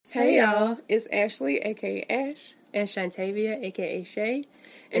Hey y'all, it's Ashley, aka Ash, and Shantavia, aka Shay,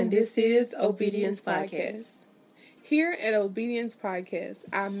 and this is Obedience Podcast. Here at Obedience Podcast,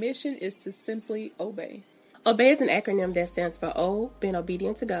 our mission is to simply obey. Obey is an acronym that stands for O, being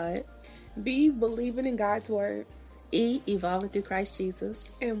obedient to God, B, believing in God's word, E, evolving through Christ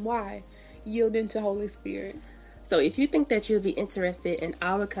Jesus, and Y, yielding to Holy Spirit. So if you think that you'll be interested in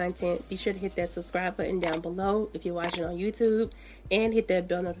our content, be sure to hit that subscribe button down below if you're watching on YouTube, and hit that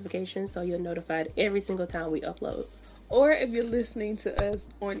bell notification so you're notified every single time we upload. Or if you're listening to us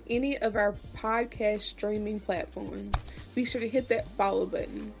on any of our podcast streaming platforms, be sure to hit that follow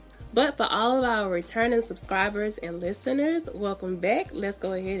button. But for all of our returning subscribers and listeners, welcome back. Let's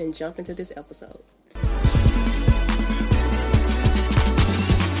go ahead and jump into this episode.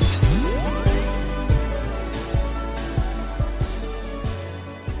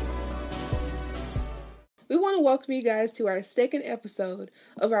 We want to welcome you guys to our second episode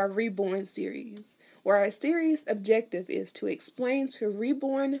of our Reborn series, where our series objective is to explain to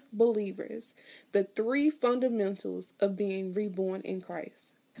reborn believers the three fundamentals of being reborn in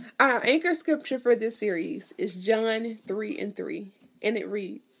Christ. Our anchor scripture for this series is John 3:3, and it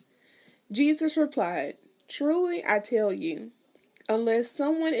reads, Jesus replied, "Truly I tell you, unless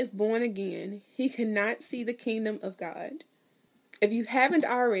someone is born again, he cannot see the kingdom of God." If you haven't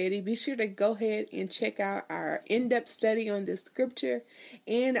already, be sure to go ahead and check out our in-depth study on this scripture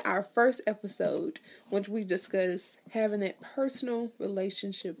and our first episode, which we discuss having that personal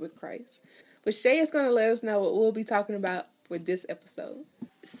relationship with Christ. But Shay is going to let us know what we'll be talking about for this episode.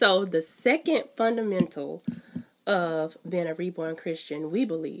 So the second fundamental of being a reborn Christian, we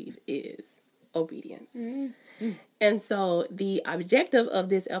believe, is obedience. Mm-hmm. And so the objective of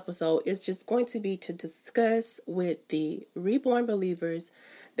this episode is just going to be to discuss with the reborn believers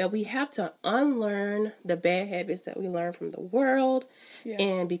that we have to unlearn the bad habits that we learn from the world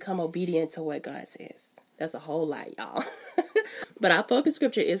and become obedient to what God says. That's a whole lot, y'all. But our focus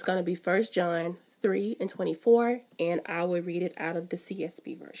scripture is going to be 1 John 3:24, and I will read it out of the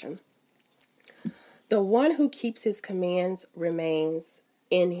CSB version. The one who keeps his commands remains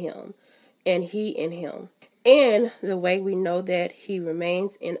in him, and he in him. And the way we know that he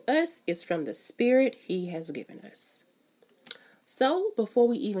remains in us is from the Spirit he has given us. So, before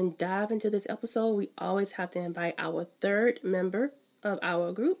we even dive into this episode, we always have to invite our third member of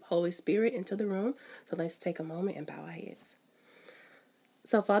our group, Holy Spirit, into the room. So let's take a moment and bow our heads.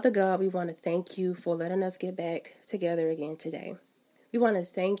 So, Father God, we want to thank you for letting us get back together again today. We want to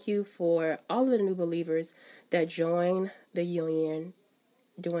thank you for all of the new believers that joined the union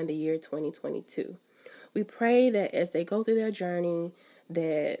during the year 2022. We pray that as they go through their journey,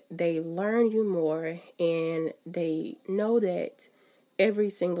 that they learn you more and they know that every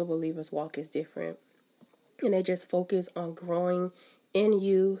single believer's walk is different. And they just focus on growing in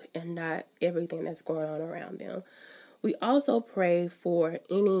you and not everything that's going on around them. We also pray for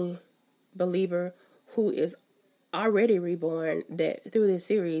any believer who is already reborn, that through this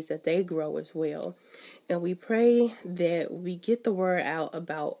series that they grow as well. And we pray that we get the word out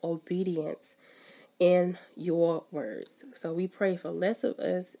about obedience in your words. So we pray for less of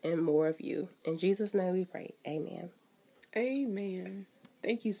us and more of you. In Jesus' name we pray. Amen. Amen.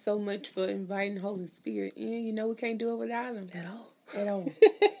 Thank you so much for inviting Holy Spirit in. You know we can't do it without him. At all.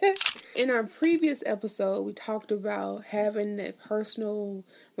 In our previous episode, we talked about having that personal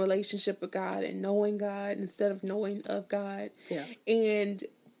relationship with God and knowing God instead of knowing of God. Yeah. And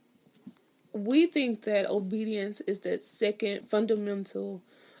we think that obedience is that second fundamental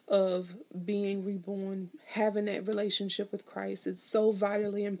of being reborn. Having that relationship with Christ is so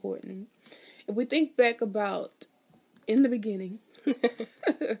vitally important. If we think back about in the beginning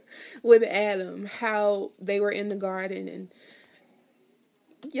with Adam, how they were in the garden, and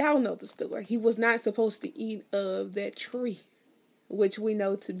y'all know the story. He was not supposed to eat of that tree, which we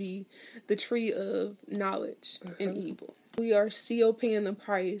know to be the tree of knowledge and evil. We are still paying the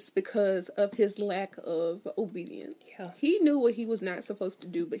price because of his lack of obedience. Yeah. He knew what he was not supposed to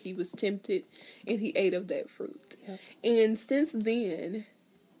do, but he was tempted and he ate of that fruit. Yeah. And since then,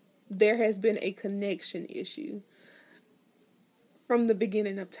 there has been a connection issue from the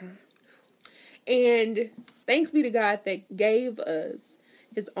beginning of time. And thanks be to God that gave us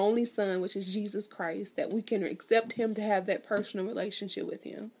his only son, which is Jesus Christ, that we can accept him to have that personal relationship with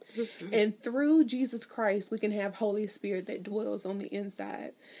him. Mm-hmm. And through Jesus Christ, we can have Holy Spirit that dwells on the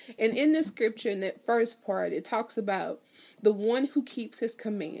inside. And in this scripture, in that first part, it talks about the one who keeps his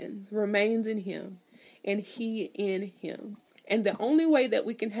commands remains in him, and he in him. And the only way that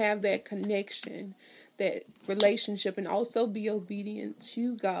we can have that connection, that relationship, and also be obedient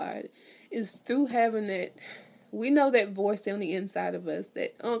to God is through having that We know that voice on the inside of us,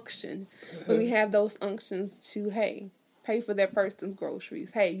 that unction. When we have those unctions to, hey, pay for that person's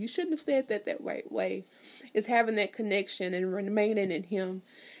groceries. Hey, you shouldn't have said that right way. It's having that connection and remaining in him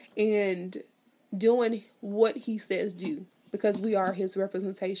and doing what he says do. Because we are his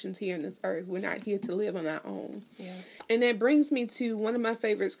representations here in this earth. We're not here to live on our own. Yeah. And that brings me to one of my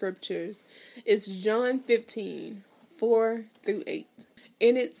favorite scriptures. It's John 15, 4 through 8.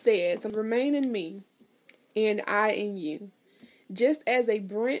 And it says, remain in me, and I in you. Just as a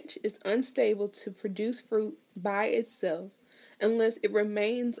branch is unstable to produce fruit by itself, unless it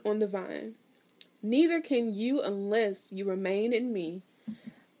remains on the vine, neither can you unless you remain in me.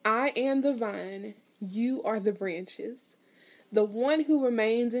 I am the vine, you are the branches. The one who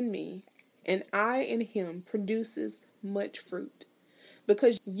remains in me, and I in him, produces much fruit,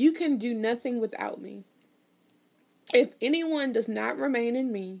 because you can do nothing without me. If anyone does not remain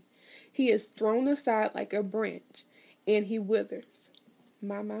in me, he is thrown aside like a branch, and he withers.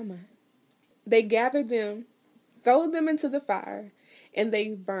 My. They gather them, throw them into the fire, and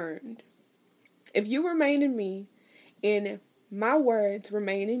they burned. If you remain in me, and my words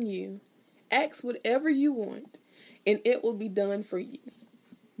remain in you, ask whatever you want, and it will be done for you.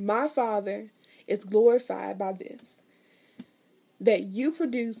 My Father is glorified by this, that you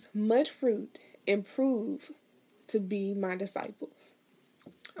produce much fruit and prove to be my disciples.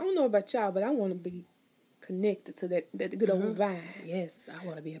 I don't know about y'all, but I want to be connected to that good old vine. Yes, I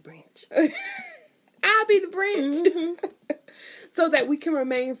want to be a branch. I'll be the branch. So that we can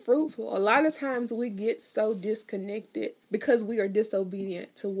remain fruitful. A lot of times we get so disconnected because we are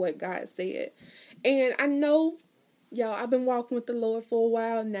disobedient to what God said. And I know, y'all, I've been walking with the Lord for a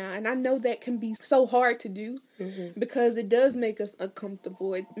while now, and I know that can be so hard to do because it does make us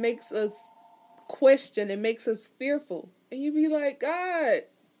uncomfortable. It makes us question. It makes us fearful. And you be like, God,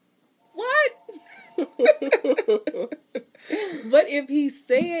 what? But if he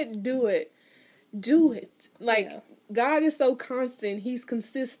said do it, do it. Like, God is so constant. He's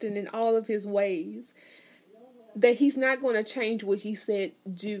consistent in all of his ways that he's not going to change what he said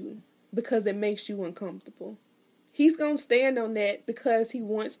do because it makes you uncomfortable. He's going to stand on that because he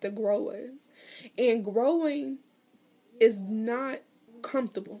wants to grow us. And growing is not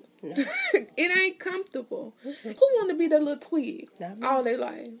comfortable. No. It ain't comfortable. Who want to be that little twig all their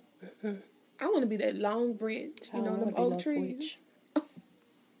life? I want to be that long branch, you know, them oak trees.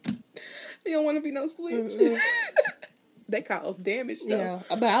 You don't want to be no switch. That cause damage, though. Yeah,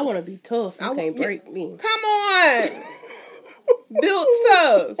 but I want to be tough. You can't break me. Come on! Built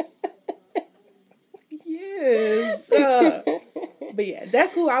tough. Yes. But yeah,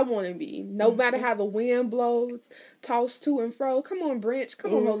 that's who I want to be. No matter how the wind blows, tossed to and fro. Come on, branch.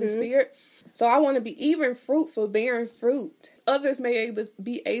 Come on, Holy Spirit. So I want to be even fruitful, bearing fruit. Others may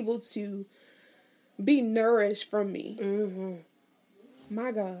be able to be nourished from me.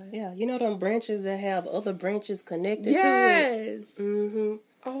 My God. Yeah, you know them branches that have other branches connected to it? Yes.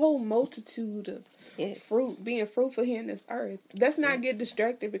 A whole multitude of fruit, being fruitful here in this earth. Let's not get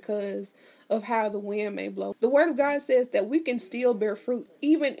distracted because of how the wind may blow. The Word of God says that we can still bear fruit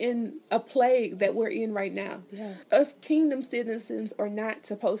even in a plague that we're in right now. Yeah. Us kingdom citizens are not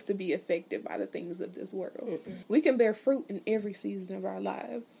supposed to be affected by the things of this world. We can bear fruit in every season of our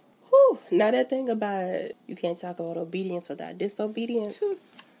lives. Whew. Now that thing about you can't talk about obedience without disobedience.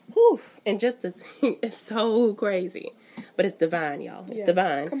 Whew. And just the thing is so crazy. But it's divine, y'all. It's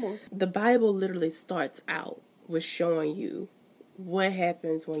divine. Come on. The Bible literally starts out with showing you what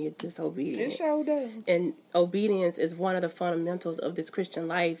happens when you're disobedient. It sure does. And obedience is one of the fundamentals of this Christian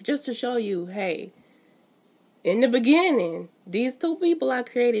life. Just to show you, hey, in the beginning, these two people I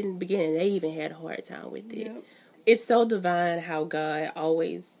created in the beginning, they even had a hard time with it. Yep. It's so divine how God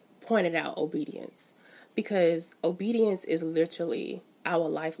always pointed out obedience, because obedience is literally our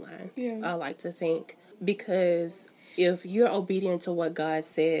lifeline. I like to think, because if you're obedient to what God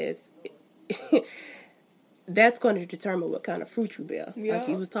says, that's going to determine what kind of fruit you bear. Like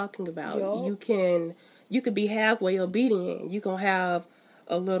he was talking about, you could be halfway obedient. You gonna have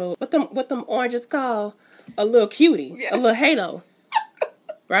a little what them oranges call a little cutie, a little halo,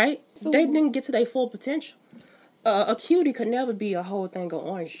 right? So, they didn't get to their full potential. A cutie could never be a whole thing of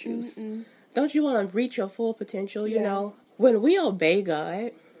orange juice. Don't you want to reach your full potential, you know? When we obey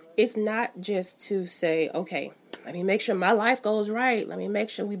God, it's not just to say, okay, let me make sure my life goes right. Let me make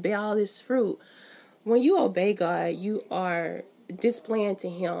sure we bear all this fruit. When you obey God, you are displaying to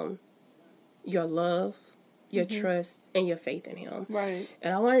him your love, your trust, and your faith in him. Right.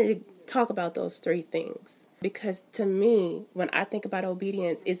 And I wanted to talk about those three things. Because to me, when I think about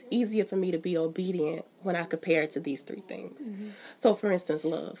obedience, it's easier for me to be obedient when I compare it to these three things. So, for instance,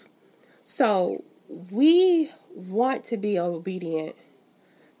 love. So, we want to be obedient,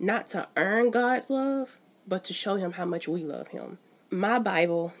 not to earn God's love, but to show him how much we love him. My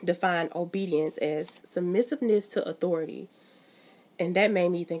Bible defined obedience as submissiveness to authority. And that made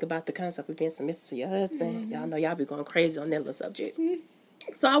me think about the concept of being submissive to your husband. Y'all know y'all be going crazy on that little subject.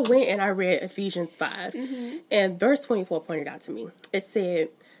 So I went and I read Ephesians 5. And verse 24 pointed out to me. It said,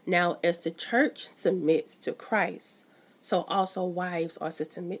 now as the church submits to Christ, so also wives are to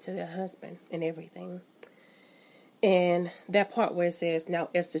submit to their husband in everything. And that part where it says, now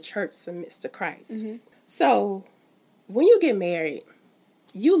as the church submits to Christ. So when you get married,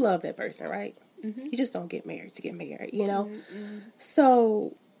 you love that person, right? You just don't get married to get married, you know?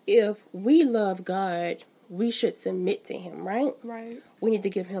 So if we love God, we should submit to him, right? Right. We need to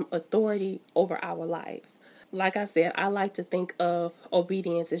give him authority over our lives. Like I said, I like to think of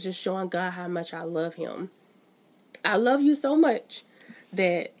obedience as just showing God how much I love him. I love you so much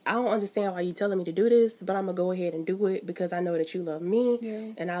that I don't understand why you're telling me to do this, but I'm going to go ahead and do it because I know that you love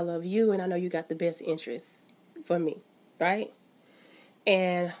me and I love you and I know you got the best interests for me, right?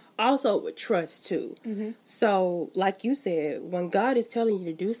 And also with trust too. So like you said, when God is telling you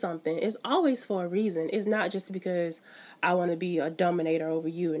to do something, it's always for a reason. It's not just because I want to be a dominator over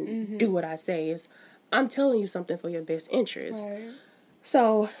you and do what I say. It's I'm telling you something for your best interest. Right.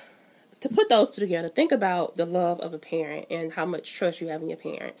 So to put those two together, think about the love of a parent and how much trust you have in your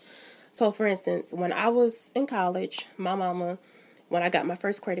parent. So for instance, when I was in college, my mama, when I got my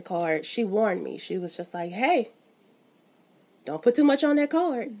first credit card, she warned me. She was just like, hey, don't put too much on that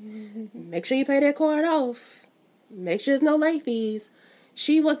card. Make sure you pay that card off. Make sure there's no late fees.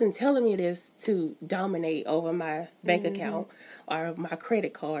 She wasn't telling me this to dominate over my bank account or my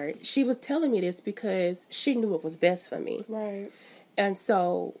credit card. She was telling me this because she knew it was best for me. Right. And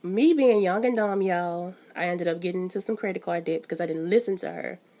so, me being young and dumb, y'all, I ended up getting into some credit card debt because I didn't listen to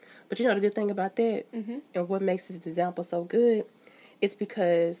her. But you know the good thing about that, and what makes this example so good, is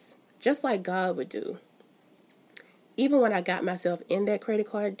because just like God would do, even when I got myself in that credit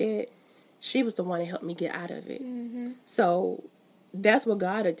card debt, she was the one that helped me get out of it. So that's what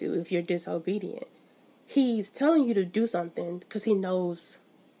God will do if you're disobedient. He's telling you to do something because he knows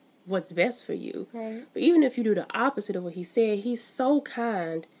what's best for you. Right. But even if you do the opposite of what he said, he's so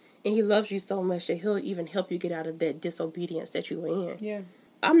kind and he loves you so much that he'll even help you get out of that disobedience that you were in. Yeah.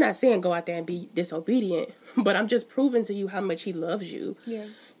 I'm not saying go out there and be disobedient, but I'm just proving to you how much he loves you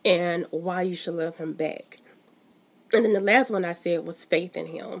and why you should love him back. And then the last one I said was faith in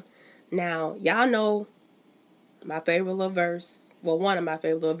him. Now, y'all know my favorite little verse. Well, one of my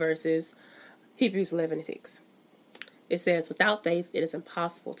favorite little verses, Hebrews 11:6. It says, without faith, it is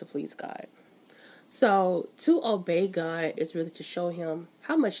impossible to please God. So, to obey God is really to show him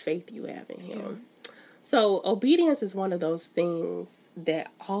how much faith you have in him. So, obedience is one of those things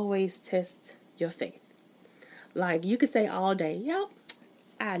that always test your faith. Like, you could say all day, yep,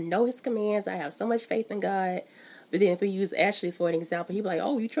 I know his commands. I have so much faith in God. But then if we use Ashley for an example, he'd be like,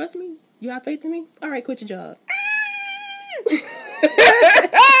 oh, you trust me? You have faith in me? All right, quit your job.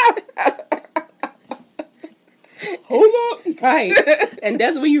 Hold up. Right. And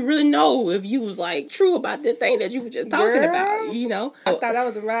that's when you really know if you was like true about the thing that you were just talking about, you know? I thought I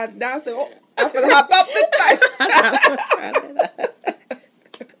was a ride down. I said, oh, I'm going to hop off this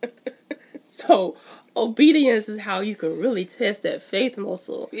thing. So, obedience is how you can really test that faith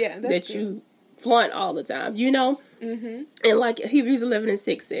muscle that you flaunt all the time, you know? And like Hebrews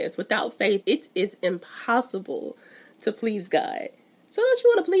 11:6 says, without faith, it is impossible to please God. So don't you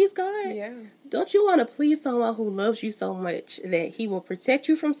want to please God? Yeah. Don't you want to please someone who loves you so much that he will protect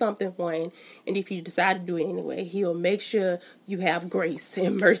you from something, one, and if you decide to do it anyway, he'll make sure you have grace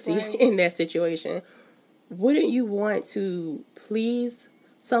and mercy in that situation. Wouldn't you want to please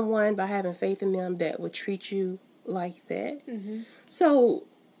someone by having faith in them that would treat you like that? So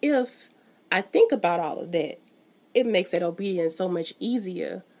if I think about all of that, it makes that obedience so much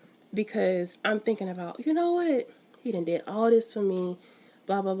easier because I'm thinking about, you know what? He done did all this for me,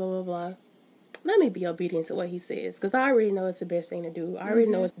 blah, blah, blah, blah, blah. Let me be obedient to what he says because I already know it's the best thing to do. I already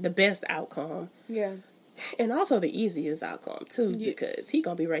know it's the best outcome. Yeah. And also the easiest outcome, too, because he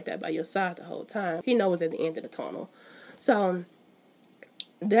going to be right there by your side the whole time. He knows at the end of the tunnel. So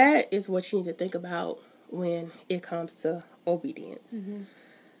that is what you need to think about when it comes to obedience.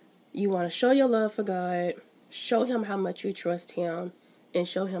 You want to show your love for God, show him how much you trust him, and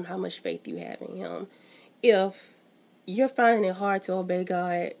show him how much faith you have in him. If you're finding it hard to obey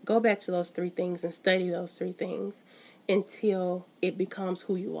God, go back to those three things and study those three things until it becomes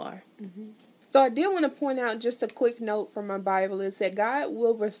who you are. So I did want to point out just a quick note from my Bible is that God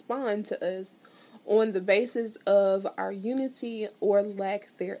will respond to us on the basis of our unity or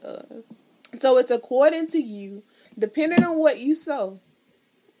lack thereof. So it's according to you, depending on what you sow,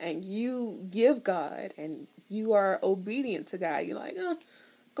 and you give God, and you are obedient to God. You're like, I'm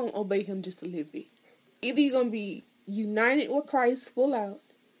going to obey him just a little bit. Either you're going to be united with Christ full out,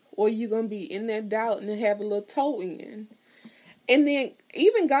 or you're going to be in that doubt and have a little toe in. And then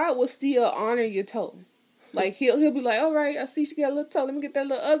even God will still honor your toe. Like, he'll be like, all right, I see she got a little toe. Let me get that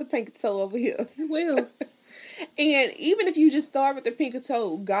little other pinky toe over here. He will. And even if you just start with the pinky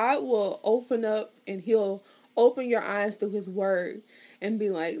toe, God will open up, and he'll open your eyes through his word and be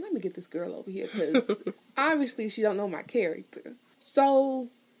like, let me get this girl over here, because obviously she don't know my character. So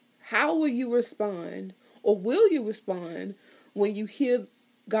how will you respond, or will you respond, when you hear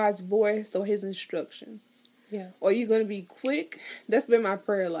God's voice or his instructions? Yeah. Are you going to be quick? That's been my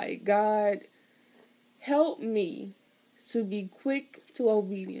prayer. Like, God, help me to be quick to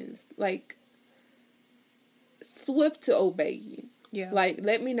obedience. Like, swift to obey you. Yeah. Like,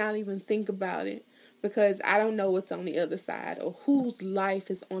 let me not even think about it, because I don't know what's on the other side, or whose life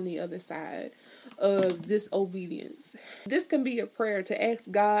is on the other side of this obedience. This can be a prayer to ask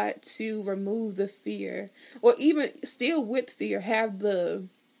God to remove the fear, or even still with fear, have the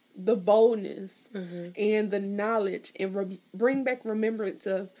boldness and the knowledge, and bring back remembrance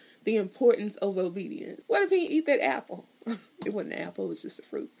of the importance of obedience. What if he eat that apple? It wasn't an apple, it was just a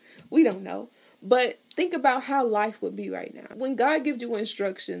fruit. We don't know. But think about how life would be right now. When God gives you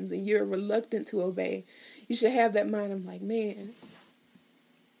instructions and you're reluctant to obey, you should have that mind. I'm like, man,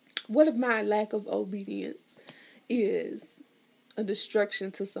 what if my lack of obedience is a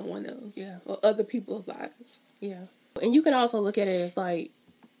destruction to someone else? Yeah. Or other people's lives? Yeah. And you can also look at it as like,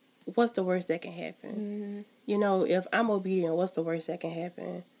 what's the worst that can happen? Mm-hmm. You know, if I'm obedient, what's the worst that can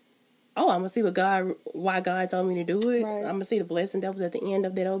happen? Oh, I'm going to see why God told me to do it. Right. I'm going to see the blessing that was at the end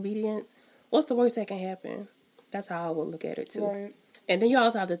of that obedience. What's the worst that can happen? That's how I would look at it, too. Right. And then you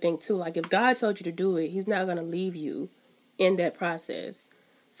also have to think, too, like, if God told you to do it, he's not going to leave you in that process.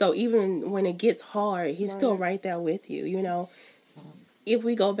 So even when it gets hard, he's still right there with you, you know. If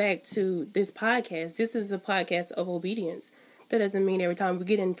we go back to this podcast, this is a podcast of obedience. That doesn't mean every time we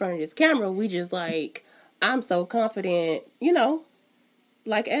get in front of this camera, we just like, I'm so confident, you know.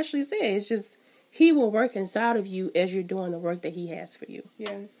 Like Ashley said, it's just, he will work inside of you as you're doing the work that he has for you.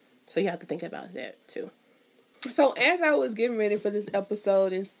 Yeah. So you have to think about that, too. So as I was getting ready for this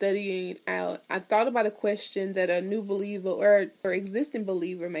episode and studying out, I thought about a question that a new believer or existing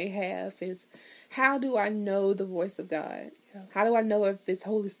believer may have is, how do I know the voice of God? Yeah. How do I know if it's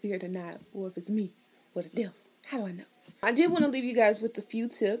Holy Spirit or not, or if it's me or the devil? How do I know? I did want to leave you guys with a few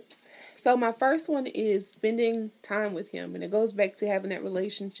tips. So my first one is spending time with him, and it goes back to having that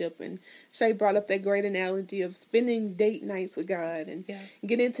relationship. And Shay brought up that great analogy of spending date nights with God and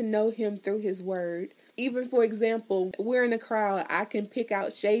getting to know him through his word. Even, for example, we're in a crowd, I can pick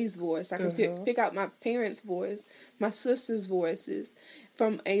out Shay's voice. I can pick out my parents' voice, my sister's voices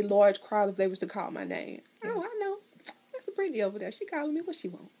from a large crowd if they was to call my name. Oh, I know. That's the Brittany over there. She calling me what she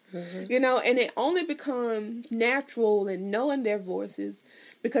want. You know, and it only becomes natural in knowing their voices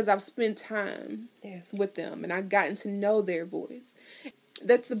because I've spent time with them and I've gotten to know their voice.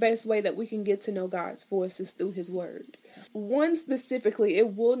 That's the best way that we can get to know God's voice is through his word. One specifically,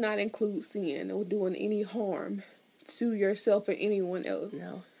 it will not include sin or doing any harm to yourself or anyone else.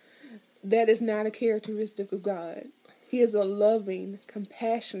 No. That is not a characteristic of God. He is a loving,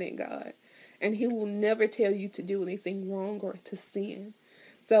 compassionate God. And he will never tell you to do anything wrong or to sin.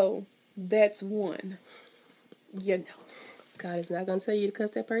 So, that's one. You know. God is not going to tell you to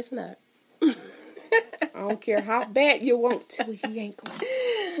cuss that person out. I don't care how bad you want to, he ain't going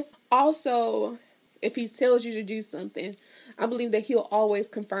to. Also, if he tells you to do something, I believe that he'll always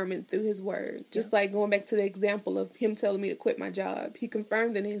confirm it through his word. Just like going back to the example of him telling me to quit my job. He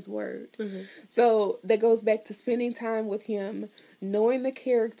confirmed it in his word. So that goes back to spending time with him, knowing the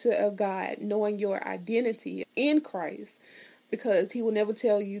character of God, knowing your identity in Christ. Because he will never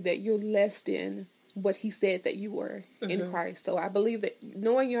tell you that you're less than what he said that you were in Christ. So I believe that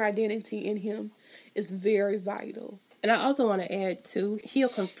knowing your identity in him is very vital. And I also want to add, too, he'll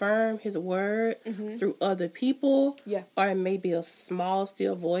confirm his word through other people. Yeah. Or it may be a small,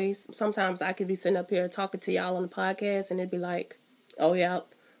 still voice. Sometimes I could be sitting up here talking to y'all on the podcast and it'd be like, oh, yeah,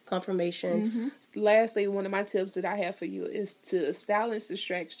 confirmation. Lastly, one of my tips that I have for you is to silence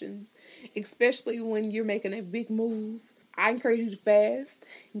distractions, especially when you're making a big move. I encourage you to fast,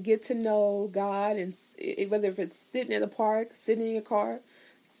 get to know God, and whether if it's sitting in the park, sitting in your car,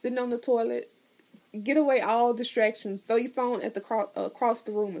 sitting on the toilet, get away all distractions. Throw your phone at the across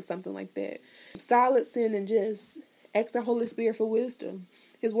the room or something like that. Silence sin and just ask the Holy Spirit for wisdom.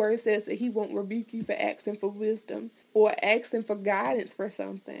 His word says that he won't rebuke you for asking for wisdom. or asking for guidance for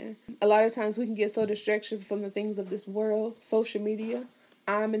something. A lot of times we can get so distracted from the things of this world, social media.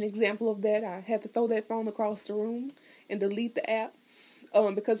 I'm an example of that. I had to throw that phone across the room and delete the app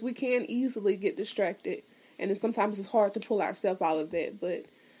because we can easily get distracted. And sometimes it's hard to pull ourselves out of that. But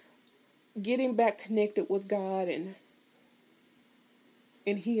getting back connected with God and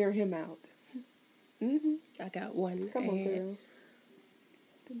hear Him out. Mm-hmm. I got one. Come on, girl.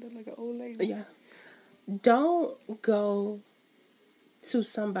 Like an old lady. Yeah. Don't go to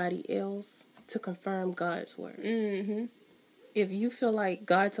somebody else to confirm God's word. Mm-hmm. If you feel like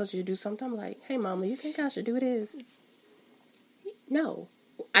God told you to do something, I'm like, hey, mama, you think I should do this? No.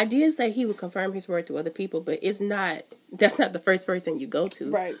 I did say He would confirm His word to other people, but that's not the first person you go to.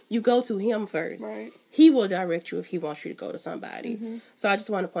 Right. You go to Him first. Right. He will direct you if He wants you to go to somebody. Mm-hmm. So I just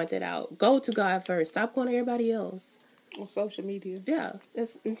want to point that out. Go to God first. Stop going to everybody else. On social media. Yeah.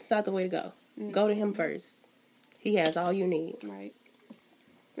 It's not the way to go. Mm-hmm. Go to Him first. He has all you need. Right.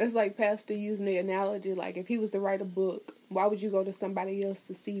 That's like Pastor using the analogy, like if he was to write a book, why would you go to somebody else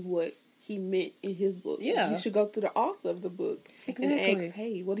to see what he meant in his book? Yeah. You should go to the author of the book and ask,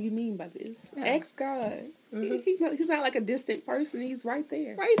 hey, what do you mean by this? Yeah. Ask God. Mm-hmm. He's not like a distant person. He's right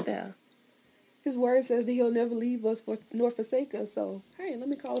there. Right there. His word says that He'll never leave us nor forsake us. So, hey, let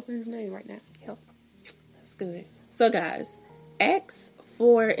me call upon His name right now. Yep. That's good. So, guys, Acts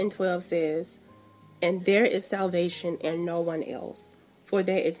 4:12 says, and there is salvation in no one else, for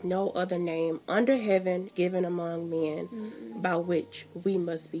there is no other name under heaven given among men by which we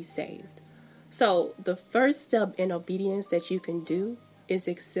must be saved. So the first step in obedience that you can do is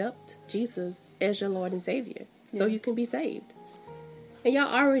accept Jesus as your Lord and Savior so you can be saved. And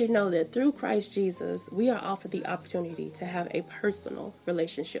y'all already know that through Christ Jesus, we are offered the opportunity to have a personal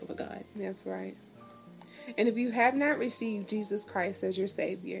relationship with God. That's right. And if you have not received Jesus Christ as your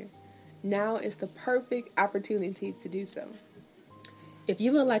Savior, now is the perfect opportunity to do so. If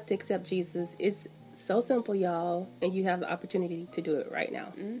you would like to accept Jesus, it's so simple, y'all, and you have the opportunity to do it right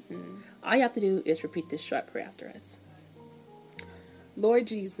now. Mm-hmm. All you have to do is repeat this short prayer after us. Lord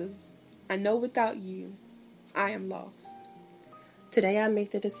Jesus, I know without you, I am lost. Today I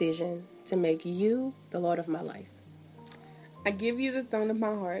make the decision to make you the Lord of my life. I give you the throne of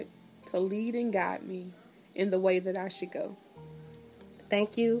my heart to lead and guide me in the way that I should go.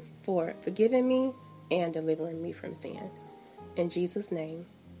 Thank you for forgiving me and delivering me from sin. In Jesus' name,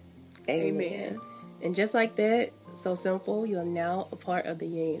 amen. And just like that, so simple, you are now a part of the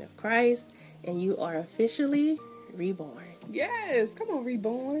union of Christ, and you are officially reborn. Yes, come on,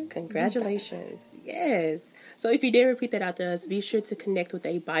 reborn. Congratulations. Yes. So if you did repeat that after us, be sure to connect with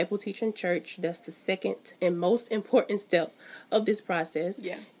a Bible teaching church. That's the second and most important step of this process.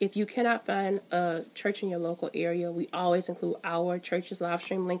 Yeah. If you cannot find a church in your local area, we always include our church's live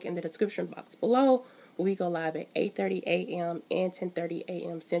stream link in the description box below. We go live at 8:30 a.m. and 10:30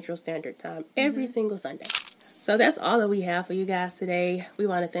 a.m. Central Standard Time every single Sunday. So that's all that we have for you guys today. We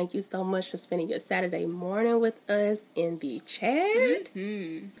want to thank you so much for spending your Saturday morning with us in the chat.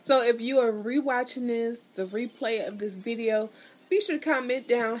 Mm-hmm. So if you are rewatching this, the replay of this video, be sure to comment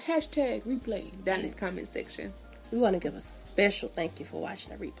down, #replay down in the comment section. We want to give a special thank you for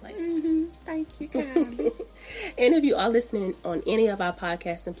watching the replay. Mm-hmm. Thank you, kindly. And if you are listening on any of our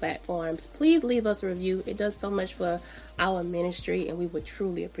podcasting platforms, please leave us a review. It does so much for our ministry, and we would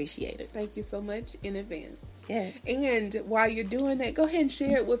truly appreciate it. Thank you so much in advance. Yes. And while you're doing that, go ahead and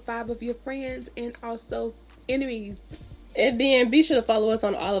share it with 5 of your friends and also enemies. And then be sure to follow us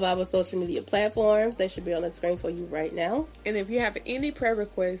on all of our social media platforms. They should be on the screen for you right now. And if you have any prayer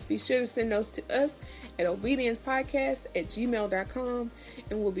requests, be sure to send those to us at obediencepodcast@gmail.com,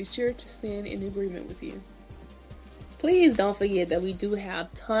 and we'll be sure to stand in agreement with you. Please don't forget that we do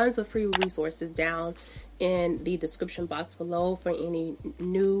have tons of free resources down in the description box below for any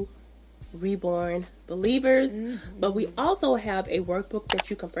new reborn believers. Mm-hmm. But we also have a workbook that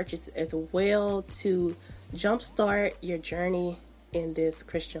you can purchase as well to jumpstart your journey in this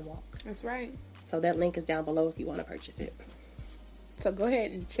Christian walk. That's right. So that link is down below if you want to purchase it. So go ahead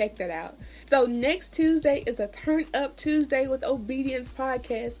and check that out. So next Tuesday is a Turn Up Tuesday with Obedience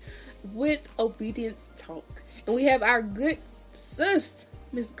Podcast with Obedience Talk. And we have our good sis,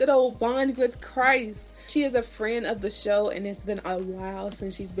 Miss Good Old Bond with Christ. She is a friend of the show, and it's been a while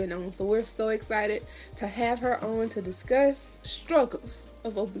since she's been on. So we're so excited to have her on to discuss struggles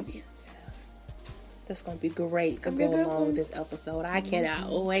of obedience. That's going to be great to go along with this episode. I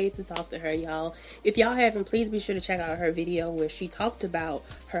cannot wait to talk to her, y'all. If y'all haven't, please be sure to check out her video where she talked about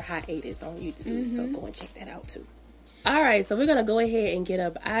her hiatus on YouTube. So go and check that out too. All right, so we're going to go ahead and get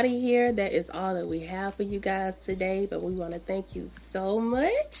up out of here. That is all that we have for you guys today. But we want to thank you so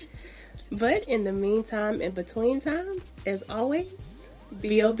much But in the meantime, in between time, as always,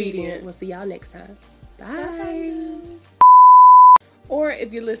 be obedient. We'll see y'all next time. Bye. Or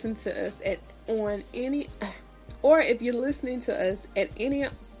if you listen to us on any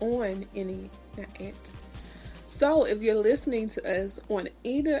So if you're listening to us on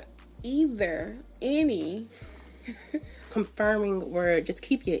any confirming word, just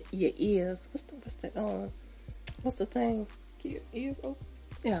keep your ears. What's the thing? Keep your ears open.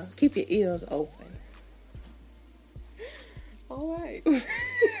 Yeah, keep your ears open. All right.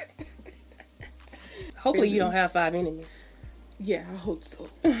 Hopefully you don't have 5 enemies. Yeah, I hope so.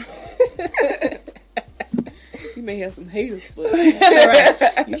 You may have some haters, but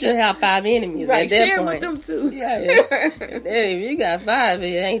right. You should have 5 enemies right. At that Share point. With them too. Yeah. If you got 5, it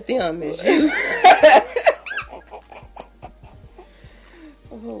ain't them, it's you.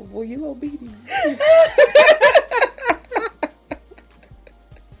 Oh, well, you obedient.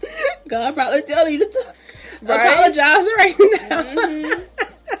 God probably telling you to apologize right now.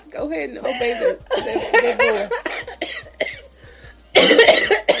 Mm-hmm. Go ahead and obey the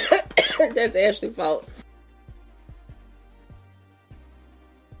voice. That's Ashley's fault.